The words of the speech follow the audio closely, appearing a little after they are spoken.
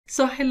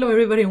So hello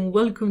everybody and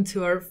welcome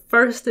to our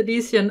first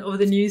edition of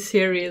the new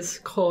series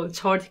called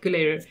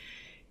Charticulator.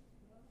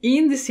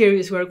 In this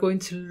series we are going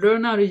to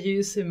learn how to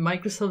use a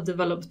Microsoft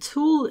developed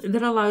tool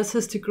that allows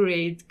us to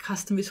create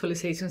custom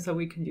visualizations that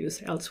we can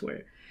use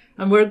elsewhere.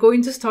 And we're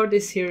going to start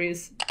this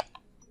series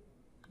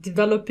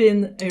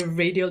developing a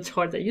radial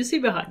chart that you see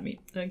behind me,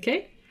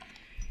 okay?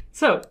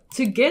 So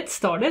to get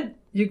started,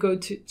 you go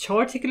to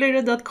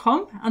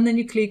charticulator.com and then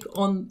you click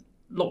on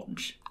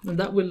launch, and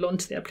that will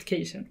launch the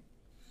application.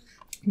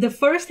 The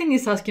first thing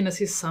it's asking us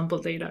is sample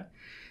data.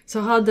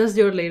 So how does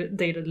your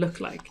data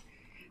look like?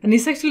 And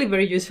it's actually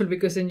very useful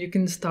because then you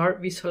can start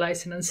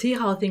visualizing and see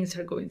how things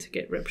are going to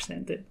get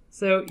represented.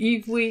 So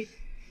if we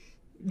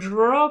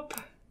drop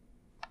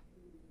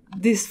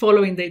this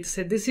following data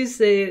set, this is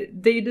the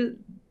data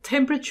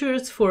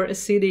temperatures for a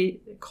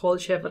city called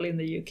Sheffield in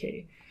the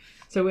UK.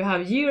 So we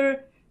have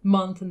year,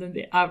 month, and then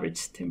the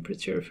average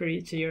temperature for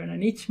each year and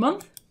then each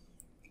month.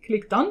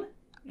 Click done.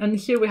 And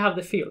here we have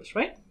the fields,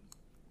 right?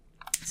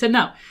 So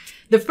now,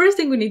 the first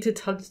thing we need to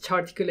tell the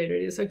Charticulator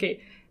is,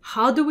 okay,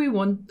 how do we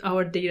want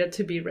our data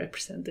to be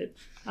represented?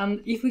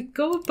 And if we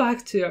go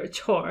back to our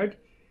chart,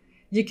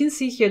 you can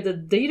see here the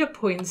data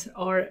points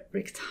are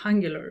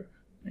rectangular.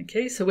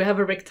 Okay, so we have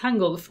a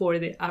rectangle for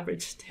the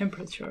average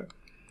temperature.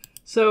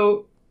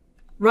 So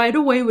right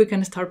away, we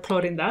can start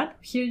plotting that.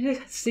 Here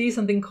you see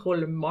something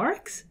called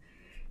marks.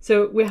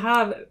 So we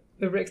have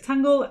a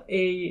rectangle,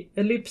 a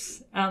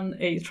ellipse, and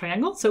a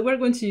triangle. So we're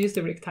going to use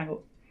the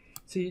rectangle.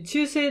 So you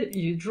choose it,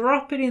 you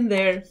drop it in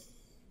there,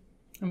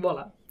 and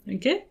voila,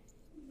 okay?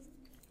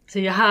 So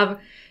you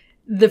have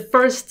the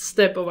first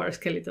step of our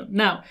skeleton.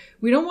 Now,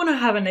 we don't want to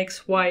have an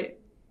XY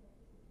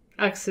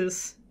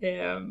axis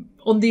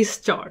on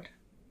this chart.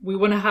 We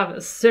want to have a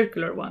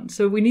circular one.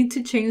 So we need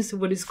to change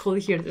what is called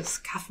here the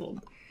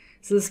scaffold.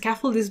 So the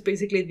scaffold is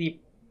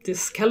basically the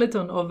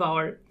skeleton of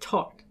our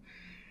chart.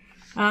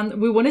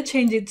 And we want to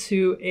change it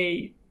to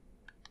a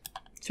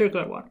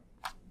circular one.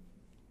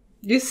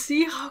 You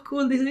see how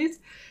cool this is?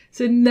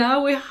 So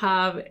now we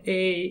have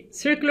a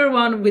circular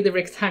one with a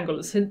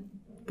rectangle. So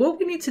what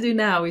we need to do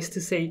now is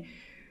to say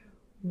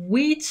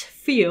which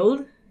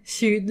field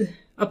should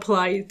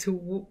apply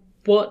to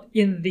what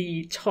in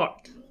the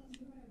chart.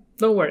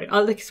 Don't worry,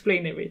 I'll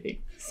explain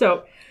everything.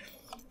 So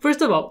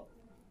first of all,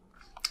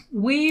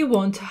 we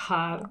want to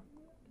have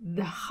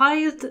the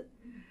height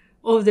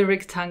of the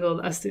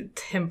rectangle as the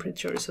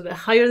temperature. So the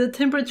higher the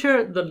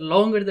temperature, the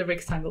longer the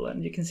rectangle.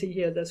 And you can see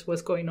here that's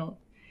what's going on.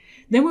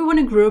 Then we want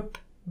to group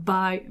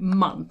by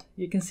month.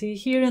 You can see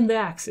here in the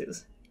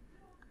axis.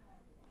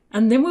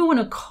 And then we want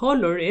to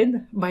color it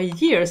by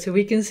year. So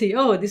we can see,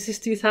 oh, this is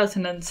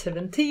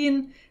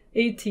 2017,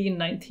 18,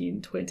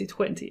 19,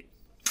 2020.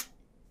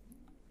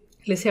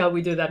 Let's see how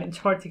we do that in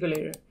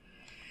Charticulator.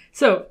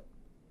 So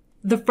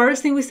the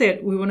first thing we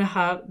said, we want to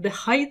have the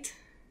height,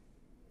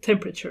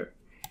 temperature.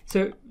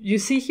 So you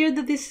see here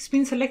that this has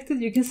been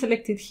selected. You can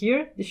select it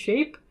here, the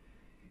shape.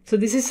 So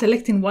this is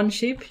selecting one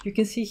shape. You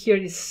can see here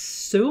is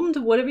zoomed.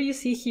 Whatever you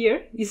see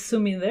here is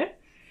zooming there.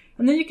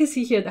 And then you can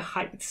see here the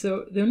height.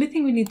 So the only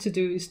thing we need to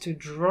do is to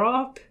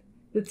drop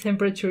the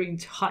temperature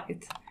into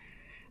height.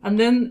 And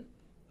then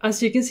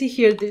as you can see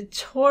here, the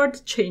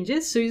chart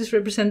changes. So it's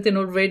representing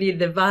already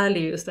the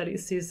values that it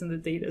sees in the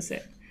data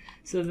set.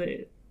 So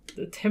the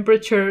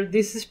temperature,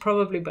 this is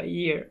probably by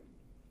year.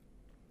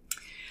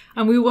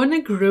 And we want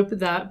to group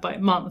that by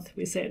month,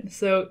 we said.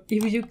 So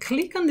if you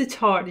click on the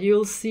chart,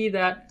 you'll see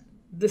that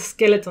the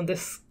skeleton,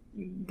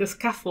 the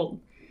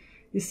scaffold,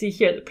 you see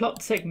here, the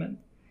plot segment.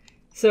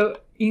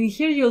 So in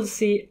here, you'll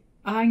see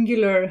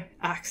angular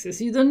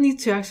axis. You don't need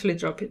to actually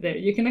drop it there.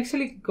 You can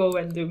actually go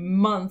and do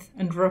month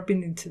and drop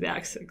it into the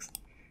axis.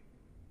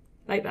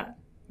 Like that,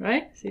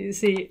 right? So you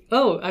see,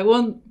 oh, I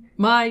want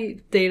my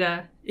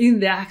data in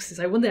the axis.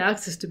 I want the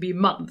axis to be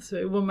month. So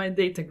I want my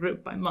data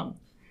grouped by month.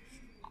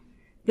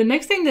 The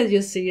next thing that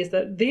you see is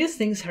that these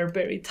things are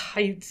very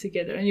tight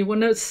together and you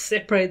want to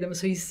separate them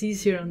so it's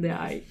easier on the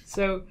eye.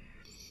 So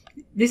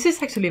this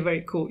is actually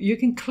very cool. You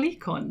can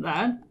click on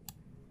that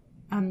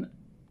and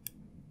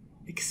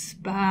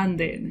expand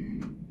it.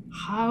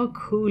 How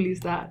cool is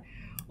that?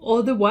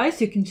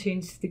 Otherwise, you can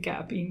change the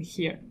gap in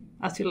here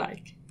as you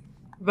like.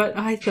 But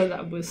I thought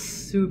that was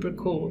super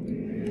cool.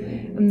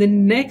 And the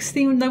next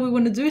thing that we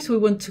want to do is we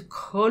want to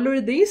color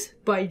this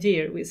by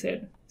year, we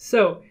said.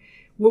 So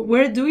what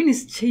we're doing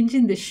is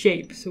changing the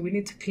shape. So we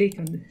need to click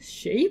on the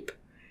shape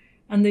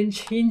and then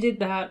change it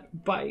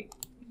that by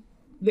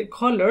the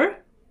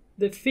color,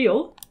 the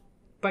fill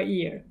by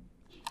year.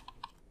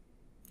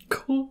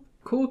 Cool,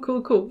 cool,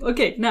 cool, cool.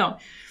 Okay, now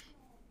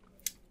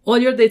all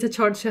your data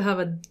charts should have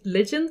a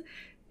legend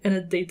and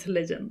a data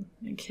legend,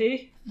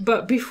 okay?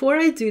 But before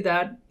I do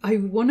that, I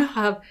want to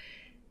have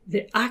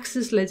the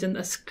axis legend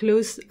as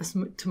close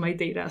to my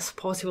data as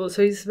possible.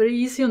 So it's very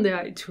easy on the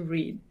eye to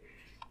read.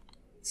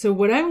 So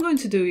what I'm going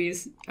to do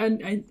is,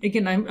 and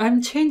again,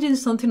 I'm changing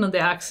something on the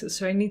axis.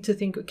 So I need to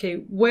think, okay,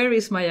 where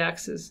is my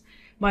axis?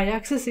 My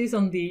axis is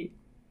on the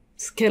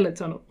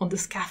skeleton, on the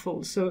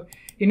scaffold. So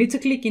you need to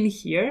click in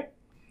here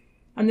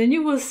And then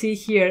you will see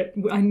here,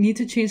 I need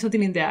to change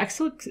something in the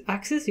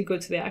axis. You go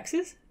to the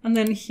axis, and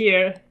then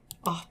here,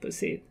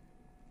 opposite.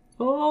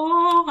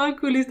 Oh, how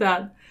cool is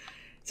that?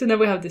 So now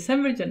we have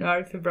December,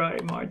 January, February,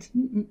 March.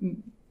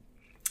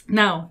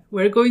 Now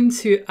we're going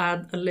to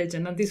add a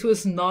legend, and this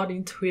was not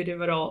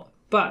intuitive at all,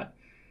 but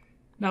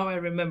now I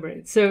remember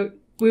it. So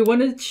we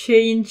want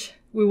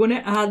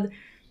to add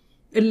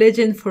a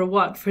legend for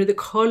what? For the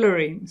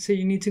coloring. So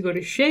you need to go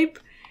to shape,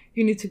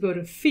 you need to go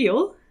to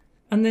fill,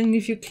 and then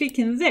if you click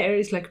in there,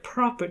 it's like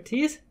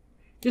properties.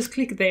 Just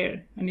click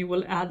there and you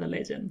will add a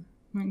legend.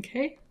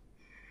 Okay.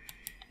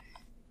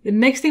 The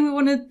next thing we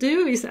want to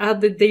do is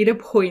add the data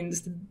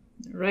points,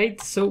 right?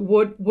 So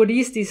what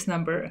is this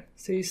number?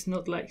 So it's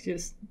not like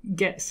just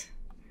guess.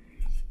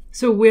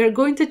 So we're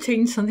going to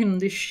change something on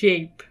the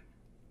shape.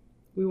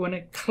 We want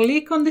to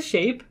click on the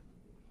shape,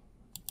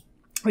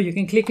 or you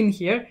can click in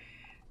here,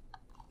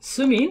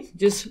 zoom in,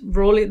 just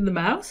roll it in the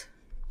mouse.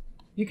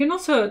 You can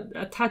also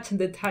attach and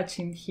detach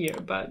in here,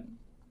 but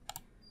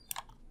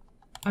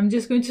I'm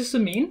just going to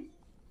zoom in,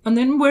 and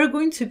then we're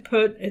going to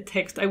put a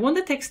text. I want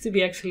the text to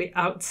be actually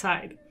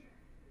outside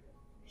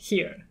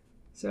here.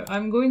 So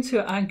I'm going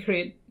to anchor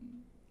it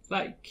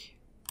like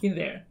in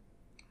there.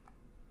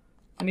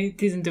 And it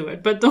didn't do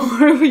it, but don't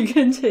worry, we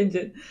can change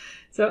it.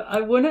 So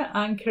I want to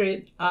anchor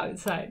it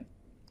outside.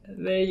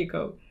 There you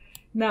go.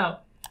 Now,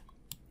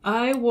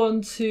 I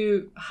want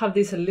to have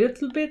this a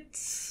little bit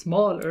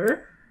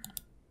smaller.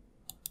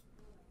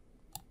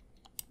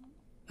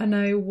 And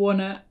I want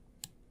to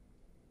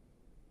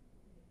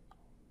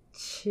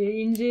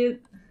change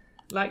it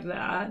like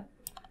that.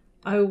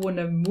 I want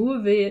to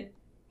move it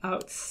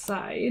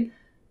outside.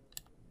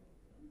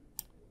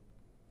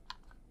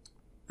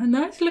 And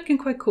now it's looking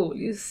quite cool,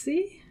 you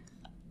see?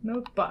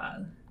 Not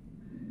bad.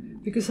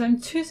 Because I'm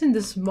choosing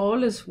the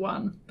smallest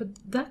one, but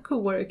that could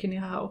work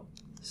anyhow.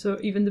 So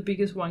even the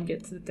biggest one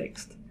gets the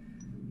text.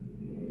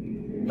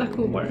 That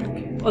could work.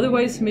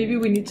 Otherwise, maybe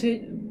we need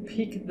to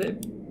pick the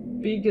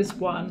biggest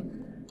one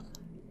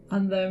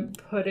and then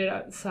put it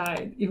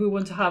outside if we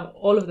want to have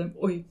all of them.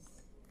 Oi.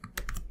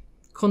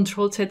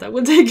 Control Z, that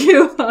will take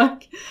you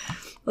back.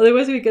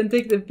 Otherwise, we can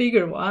take the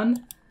bigger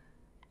one,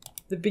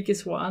 the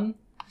biggest one,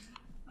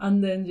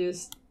 and then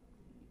just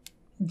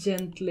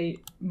gently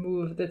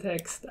move the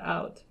text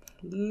out.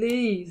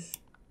 Please.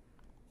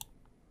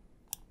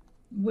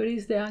 Where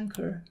is the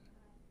anchor?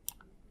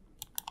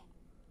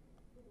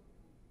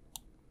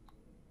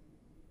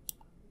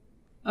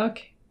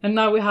 Okay. And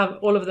now we have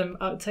all of them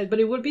outside, but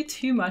it would be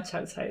too much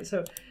outside,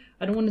 so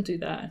I don't want to do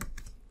that.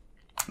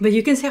 But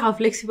you can see how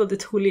flexible the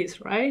tool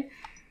is, right?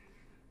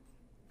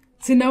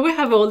 So now we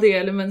have all the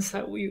elements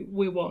that we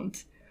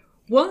want.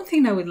 One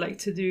thing I would like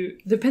to do,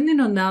 depending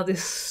on now the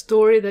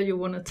story that you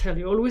want to tell,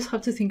 you always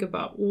have to think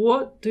about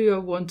what do I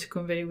want to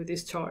convey with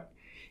this chart.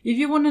 If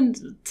you want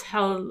to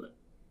tell,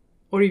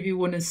 or if you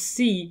want to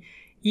see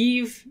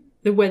if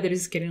the weather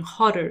is getting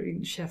hotter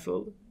in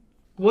Sheffield,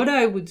 what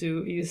I would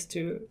do is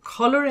to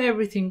color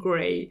everything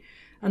gray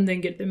and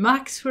then get the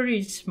max for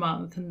each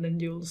month, and then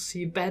you'll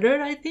see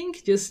better, I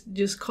think.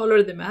 Just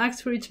color the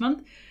max for each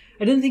month.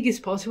 I don't think it's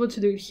possible to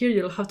do it here.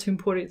 You'll have to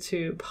import it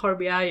to Power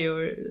BI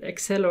or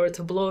Excel or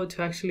Tableau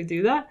to actually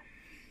do that.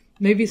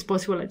 Maybe it's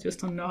possible, I just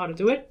don't know how to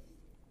do it.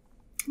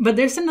 But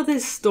there's another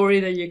story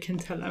that you can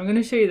tell. I'm going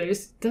to show you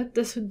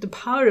that's the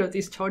power of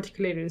these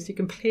Charticulators. You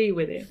can play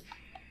with it.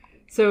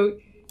 So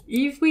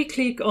if we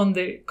click on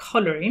the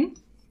coloring,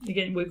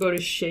 again, we go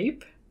to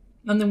shape,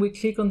 and then we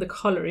click on the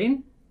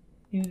coloring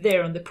in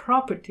there on the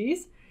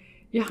properties.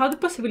 You have the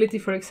possibility,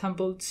 for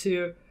example,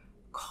 to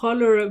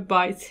color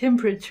by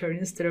temperature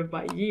instead of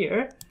by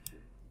year.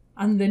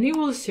 And then it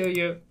will show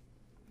you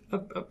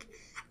a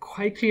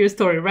quite clear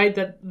story, right?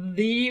 That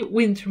the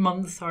winter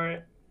months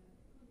are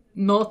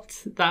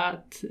not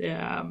that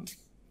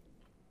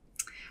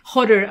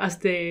hotter as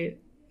the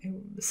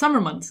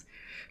summer months.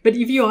 But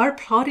if you are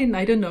plotting,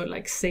 I don't know,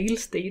 like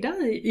sales data,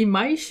 it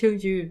might show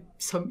you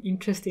some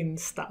interesting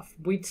stuff.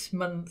 Which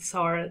months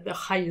are the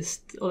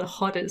highest or the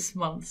hottest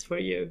months for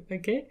you,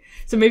 okay?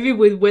 So maybe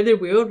with weather,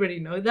 we already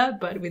know that,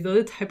 but with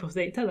other type of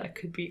data, that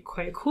could be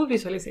quite a cool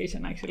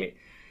visualization, actually.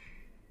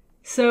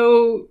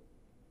 So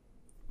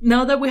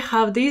now that we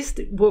have this,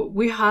 what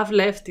we have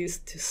left is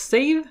to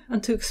save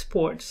and to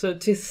export. So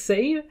to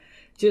save,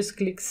 just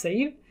click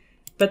save.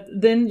 But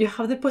then you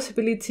have the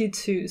possibility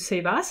to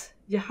save as.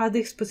 You have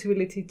this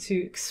possibility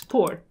to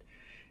export.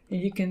 And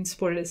you can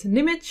export it as an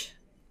image.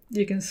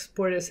 You can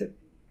export it as a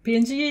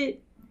PNG,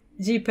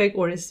 JPEG,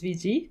 or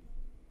SVG.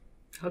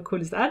 How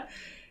cool is that?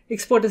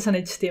 Export as an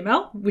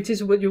HTML, which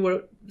is what you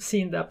were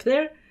seeing up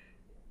there.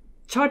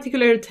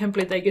 Charticulator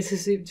template, I guess,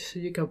 is so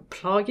you can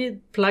plug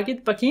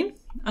it back in.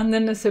 And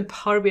then there's a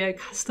Power BI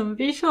custom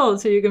visual,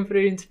 so you can put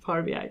it into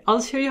Power BI.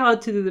 I'll show you how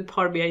to do the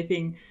Power BI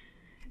thing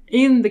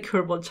in the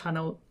Curbal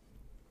channel.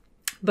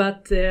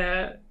 But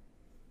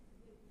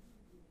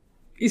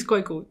it's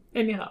quite good.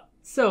 Anyhow,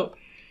 so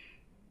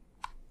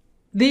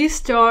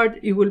this chart,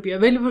 it will be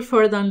available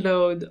for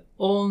download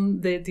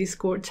on the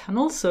Discord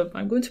channel. So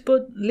I'm going to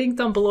put a link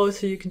down below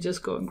so you can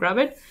just go and grab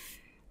it.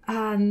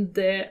 And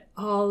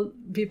I'll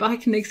be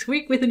back next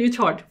week with a new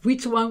chart.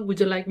 Which one would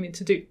you like me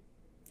to do?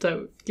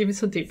 So give me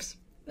some tips.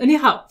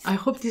 Anyhow, I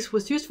hope this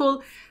was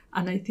useful,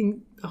 and I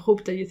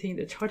hope that you think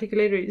the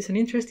Charticulator is an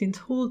interesting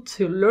tool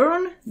to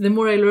learn. The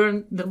more I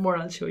learn, the more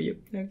I'll show you.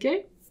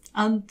 Okay?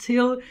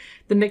 Until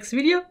the next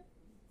video,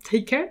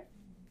 take care.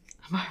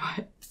 Bye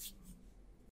bye.